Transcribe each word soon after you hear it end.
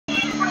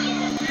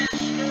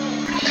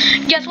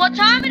Guess what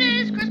time it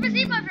is? Christmas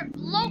Eve, my friend.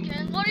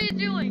 Logan, what are you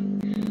doing?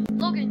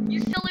 Logan, you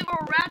silly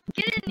little rat,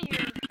 get in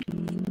here.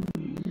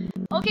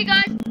 Okay,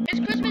 guys, it's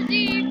Christmas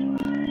Eve,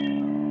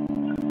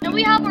 and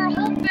we have our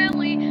whole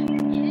family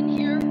in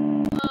here.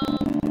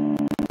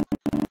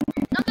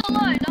 Not gonna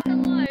lie.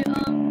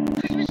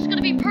 Christmas is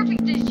gonna be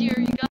perfect this year,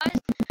 you guys.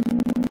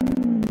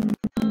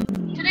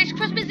 Today's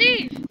Christmas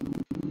Eve.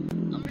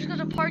 I'm just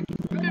gonna park.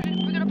 We're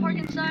gonna park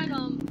inside.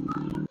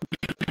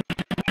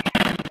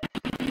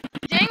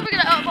 Dang, we're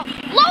gonna.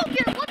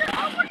 Logan, what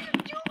are you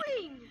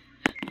doing?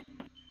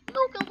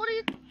 Logan, what are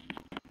you?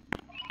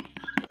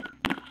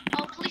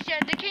 Oh, Felicia,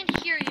 they can't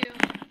hear you.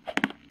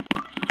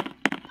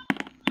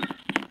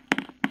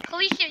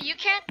 Felicia,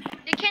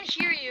 they can't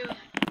hear you.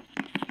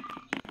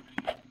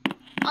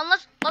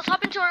 Let's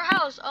hop into our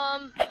house.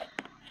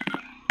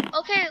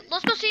 Okay,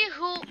 let's go see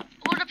who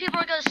the people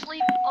are gonna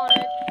sleep on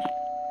it.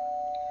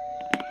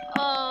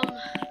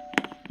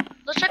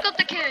 Let's check out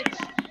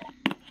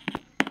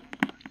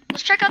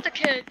the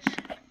kids.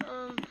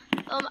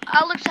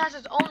 Alex has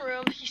his own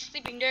room. He's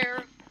sleeping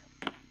there.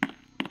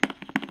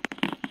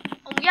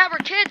 We have our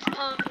kids.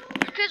 Our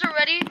kids are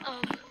ready.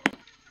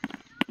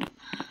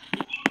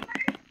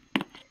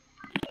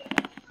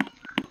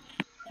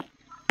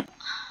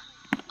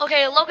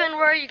 Okay, Logan,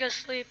 where are you gonna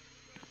sleep?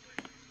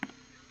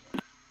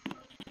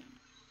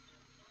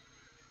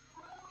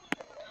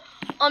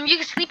 You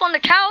can sleep on the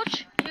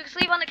couch.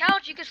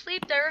 You can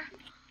sleep there.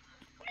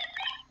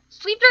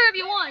 Sleep there if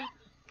you want.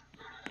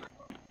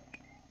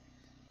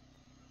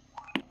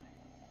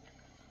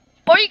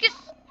 Or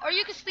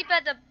you can sleep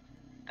at the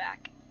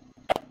back.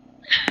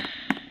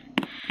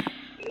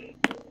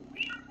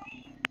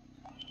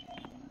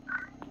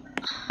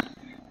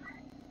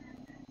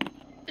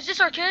 Is this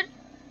our kid?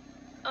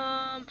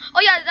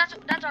 Oh yeah,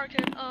 that's our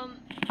kid.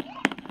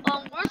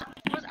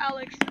 Where's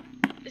Alex?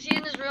 Is he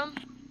in his room?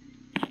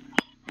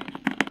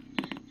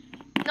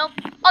 Nope.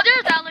 Oh,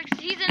 there's Alex.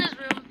 He's in his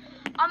room.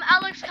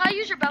 Alex, can I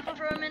use your bathroom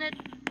for a minute?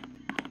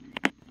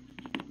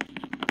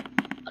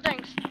 Oh,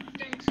 thanks.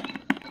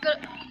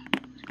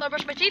 Gotta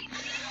brush my teeth.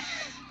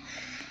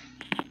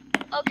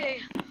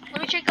 Okay. Let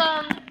me take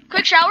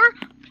quick shower.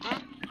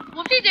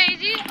 Whoopsie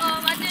daisy.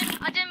 I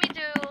didn't mean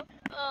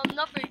to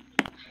nothing.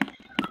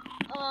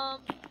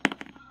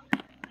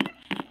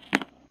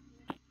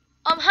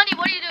 Honey,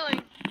 what are you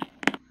doing?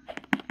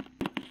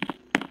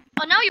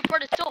 Oh, now you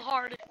farted so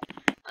hard.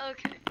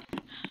 Okay.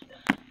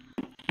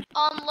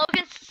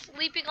 Logan's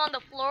sleeping on the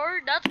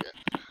floor. That's good.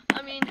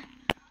 I mean,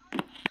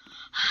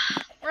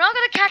 we're not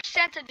gonna catch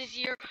Santa this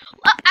year.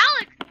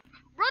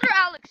 Brother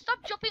Alex,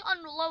 stop jumping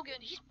on Logan.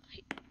 He's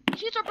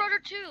our brother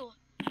too.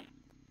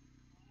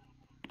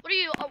 What are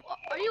you?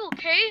 Are you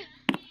okay?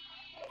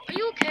 Are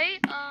you okay?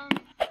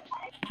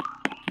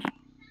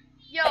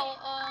 Yo,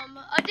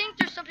 I think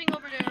there's something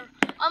over there.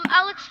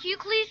 Alex, can you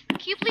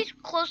please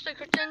close the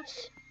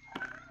curtains?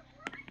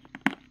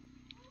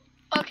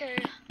 Okay,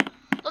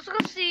 let's go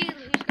see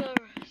who's gonna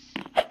rest.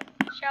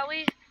 Shall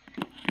we?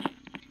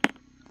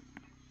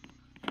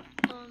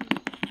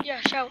 Yeah,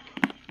 shall we?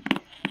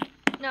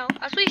 No,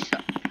 as we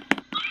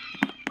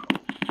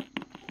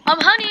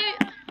honey,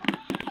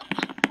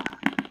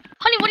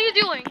 what are you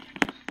doing?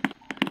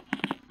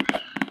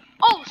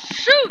 Oh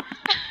shoot!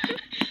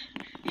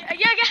 yeah,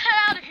 get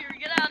out of here!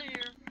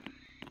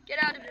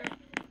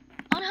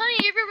 Honey,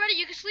 if you're ready,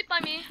 you can sleep by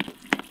me.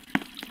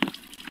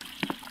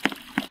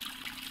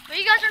 But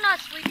you guys are not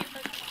sleeping.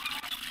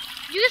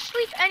 You can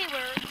sleep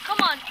anywhere.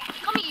 Come on,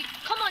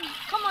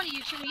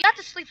 you two. You have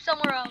to sleep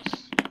somewhere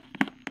else.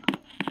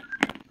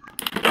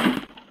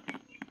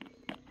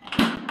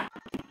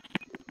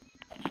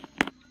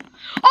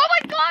 Oh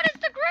my God, it's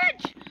the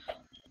Grinch!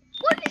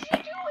 What is he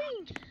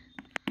doing?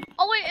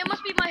 Oh wait, it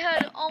must be my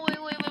head. Oh wait.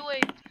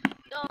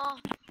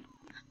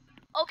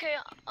 Okay,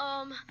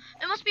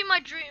 it must be my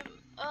dream.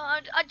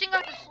 I think I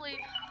have to sleep.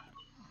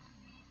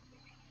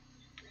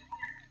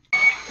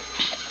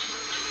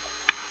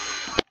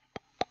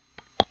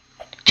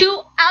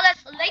 Two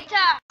hours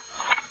later.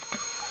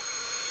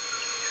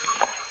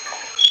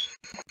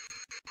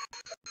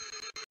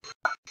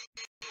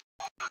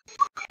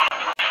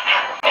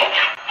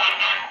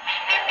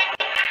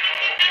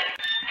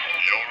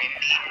 You're a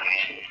mean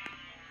one,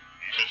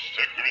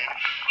 Mr.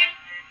 Grinch.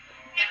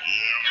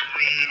 You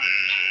really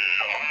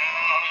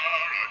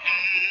are a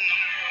heel.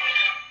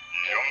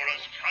 You're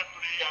as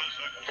cuddly as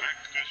a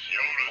cactus.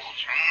 You're as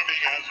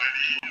charming as an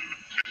eel,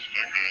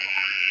 Mr.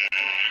 Grinch.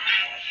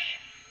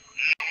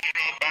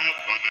 You're a bad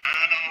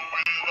banana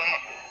with a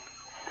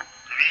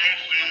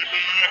greasy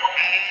black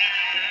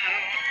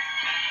heel.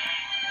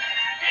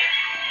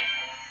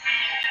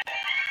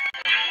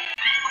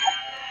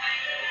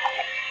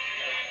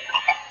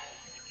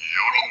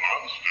 You're a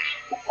monster,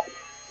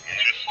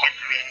 Mr.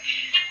 Grinch.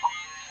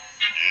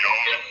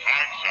 Your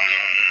facts are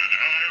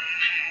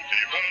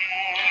empty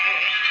holes.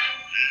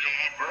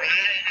 Your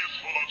brain is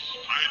full of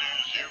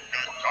spiders. You've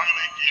got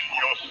garlic in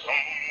your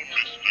soul,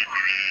 Mr.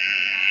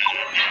 Grinch.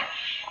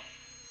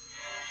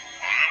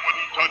 I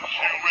wouldn't touch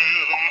you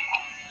with a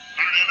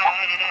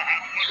 39 and a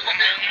half.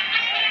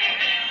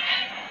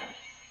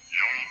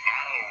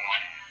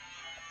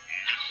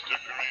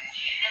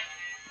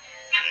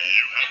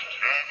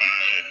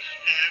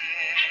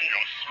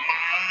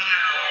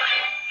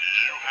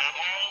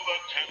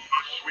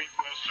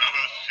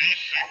 a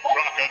seasick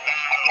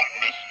crocodile,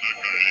 Mr.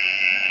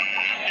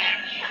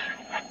 Grinch.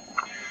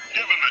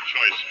 Given the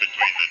choice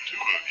between the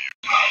two of you.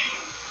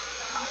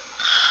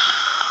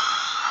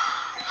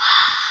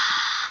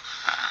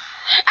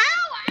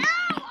 Ow!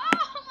 Ow!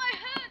 Oh, my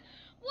head!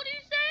 What are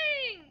you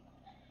saying?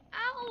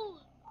 Ow!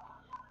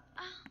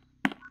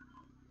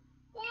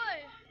 What?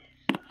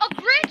 A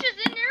Grinch is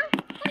in there?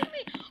 What do you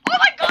mean? Oh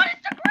my god,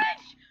 it's the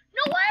Grinch!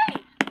 No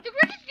way! The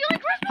Grinch is stealing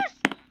Christmas!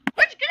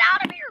 Grinch, get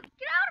out of here!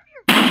 Get out of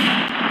here!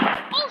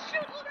 Oh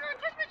shoot, look at our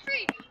Christmas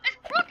tree! It's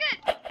crooked!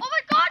 Oh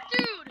my god,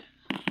 dude!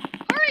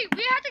 Hurry,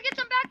 we have to get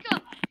some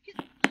backup!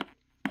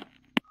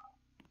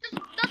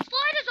 The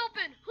slide is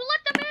open! Who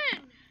let them in?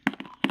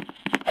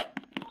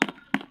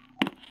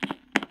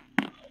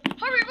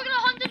 Hurry, we're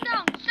gonna hunt them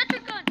down! Set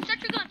your guns,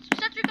 set your guns,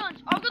 set your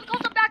guns! I'm gonna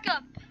call some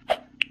backup!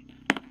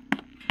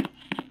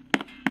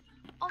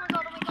 Oh my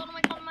god, oh my god, oh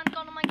my god, oh my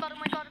god, oh my god, oh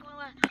my god, oh my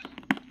god.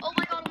 Oh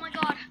my god, oh my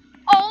god.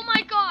 Oh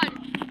my god.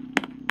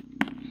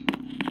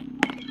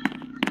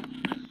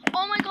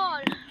 Oh my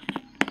god.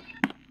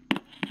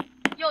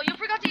 Yo, you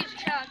forgot to use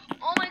chat.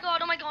 Oh my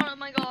god, oh my god, oh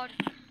my god.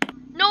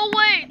 No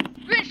way.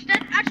 Grinch,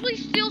 that actually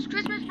steals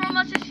Christmas from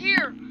us is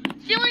here.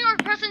 Stealing our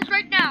presents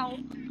right now.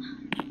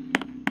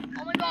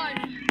 Oh my god.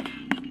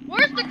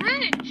 Where's the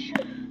Grinch?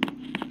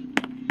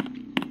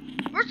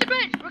 Where's the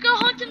Grinch? We're gonna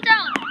hunt him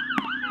down.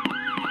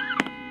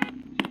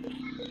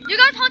 You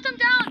guys hunt him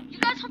down! You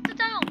guys hunt him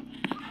down!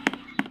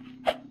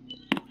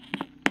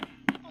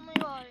 Oh my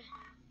god.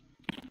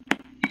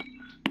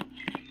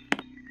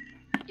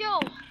 Yo,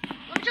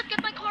 let me just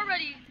get my car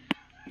ready.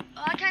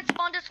 I can't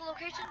spawn this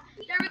location.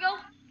 There we go.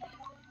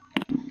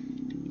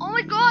 Oh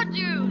my god,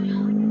 dude!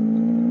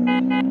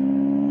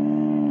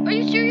 Are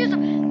you serious?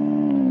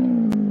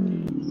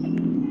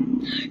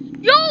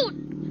 Yo!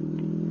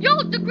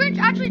 Yo, the Grinch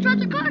actually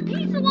drives the car.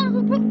 He's the one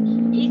who drives.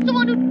 He's the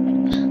one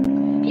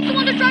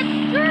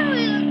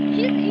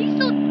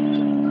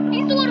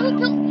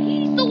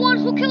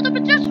who killed the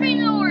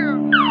pedestrian earlier.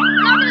 We're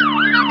not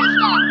gonna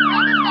stop. We're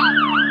not gonna stop.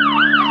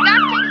 His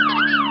gas tank is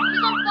gonna be.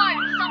 He's on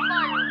fire. He's on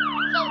fire.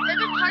 So if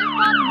his tires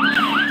pop,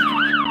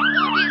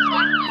 it'll be his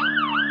last dude.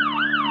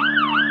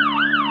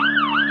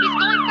 He's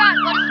going fast,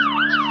 but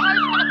his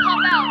tires gonna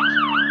pop out.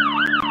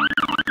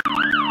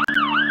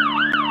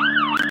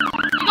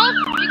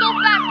 You go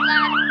fast,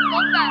 lad. Go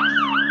fast.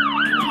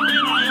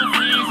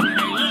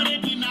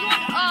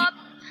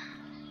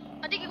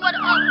 I think he went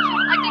up.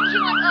 I think he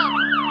went up.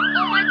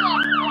 Oh my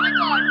god. Oh my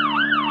god.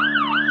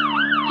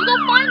 You go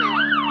find him.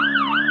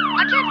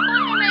 I can't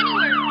find him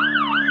anywhere.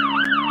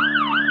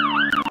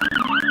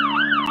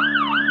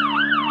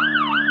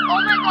 Oh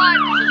my god.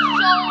 This is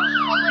so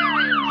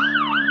hilarious.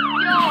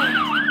 Yo.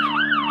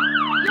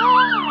 Yo.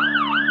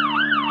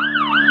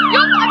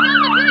 Yo, I found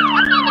the Grinch.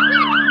 I found the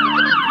Grinch.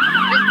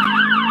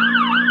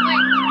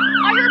 Wait.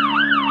 I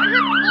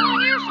heard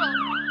blowing air so.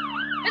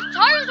 His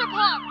tires are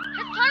popped.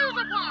 His tires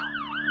are popped.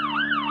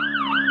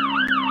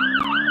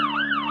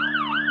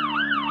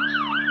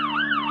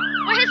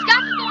 Wait, his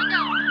gas is going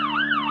down.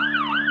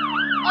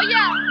 Oh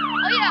yeah,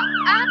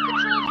 I have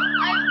controls.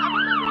 I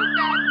remember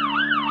that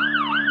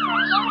for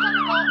a long time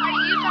ago I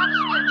used to have a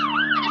switch,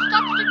 and it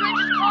stops the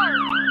Grinch's car.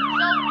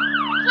 So,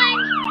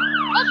 playing.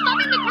 Oh,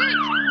 stopping the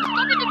Grinch! It's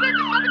stopping the Grinch!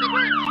 It's stopping the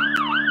Grinch!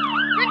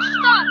 Grinch,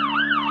 stop!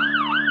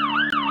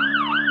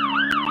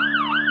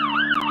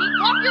 He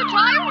popped your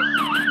tires?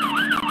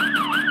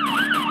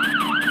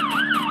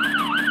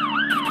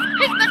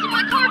 He's messing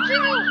my car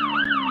too!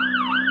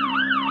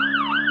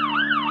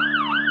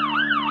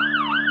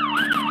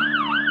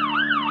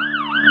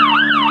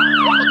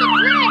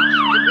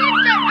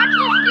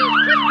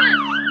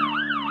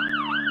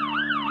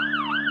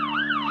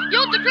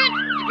 The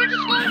Grinch is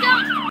slowing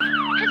down.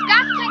 His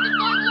gas tank is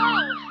going low.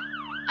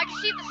 I can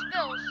see the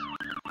spills.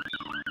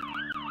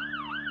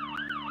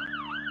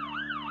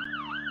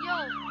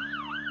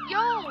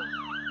 Yo.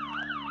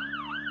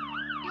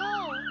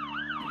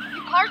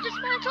 Your car's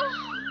dismantled?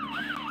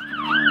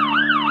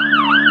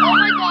 Oh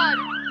my god.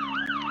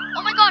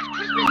 Oh my gosh,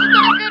 Christmas is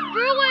gonna get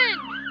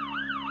ruined.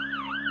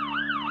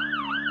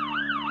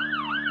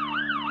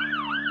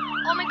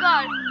 Oh my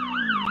god.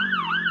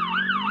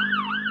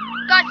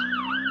 Guys,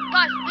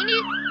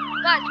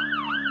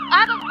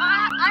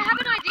 I have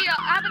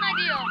an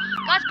idea.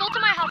 Guys, go to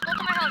my house.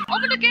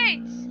 Open the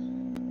gates.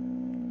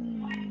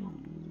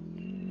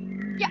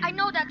 Yeah, I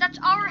know that. That's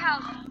our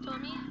house,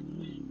 Tony.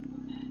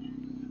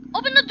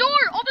 Open the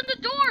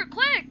door,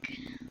 quick.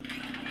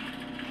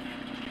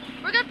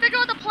 We're gonna figure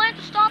out the plan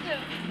to stop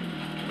him.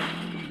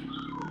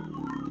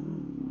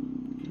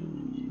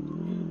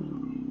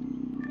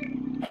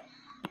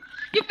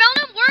 You found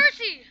him? Where is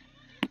he?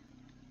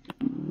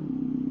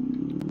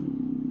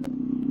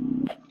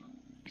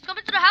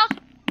 Coming to the house.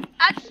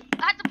 I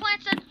had the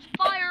plant set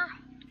fire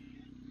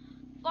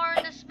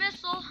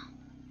dismissal.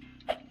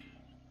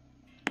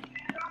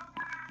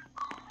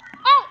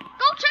 Oh,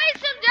 go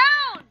chase him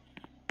down!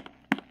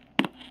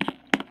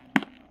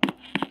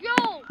 Yo,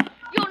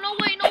 no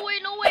way.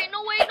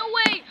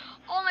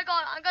 Oh my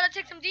god, I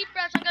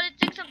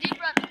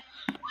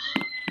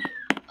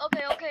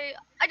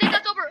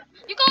over.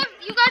 You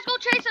guys go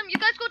chase him. You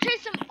guys go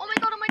chase him. Oh my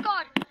god, oh my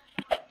god.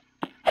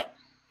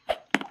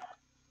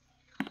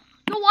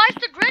 Yo, why is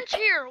the Grinch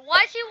here?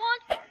 What does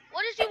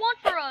he want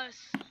for us?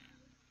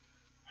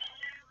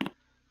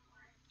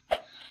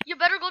 You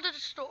better go to the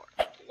store.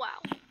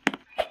 Wow.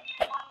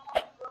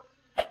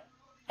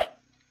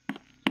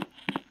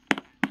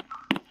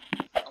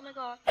 Oh my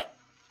god.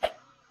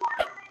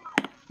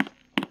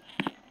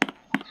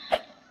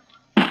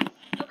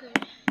 Okay.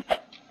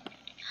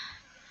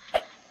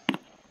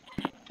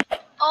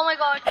 Oh my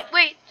god.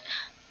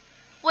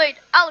 Wait,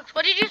 Alex,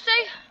 what did you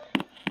say?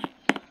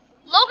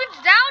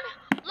 Logan's down?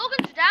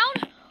 Logan's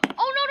down?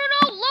 Oh no,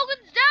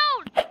 Logan's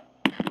down!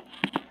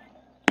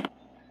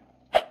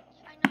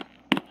 I know.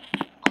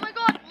 Oh my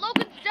god,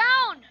 Logan's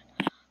down!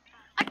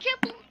 I can't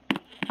believe...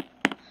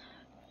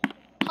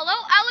 Hello,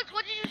 Alex,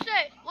 what did you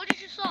say? What did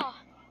you saw?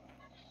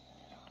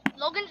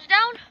 Logan's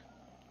down?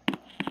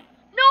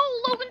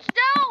 No, Logan's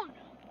down!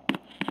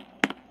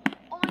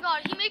 Oh my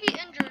god, he may be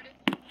injured.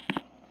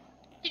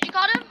 Did you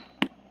got him?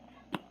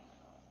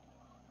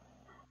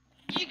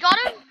 Did you got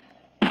him?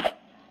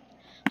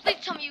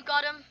 Please tell me you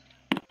got him.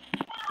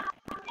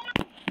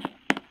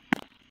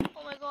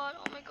 Oh my god,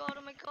 oh my god,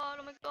 oh my god,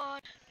 oh my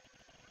god.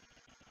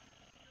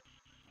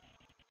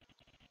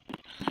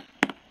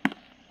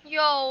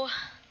 Yo.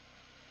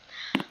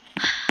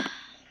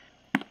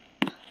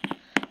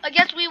 I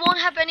guess we won't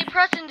have any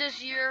present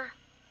this year.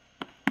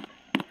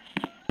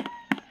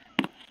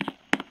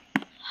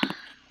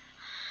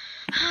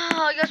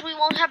 I guess we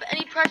won't have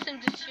any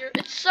present this year.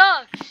 It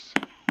sucks.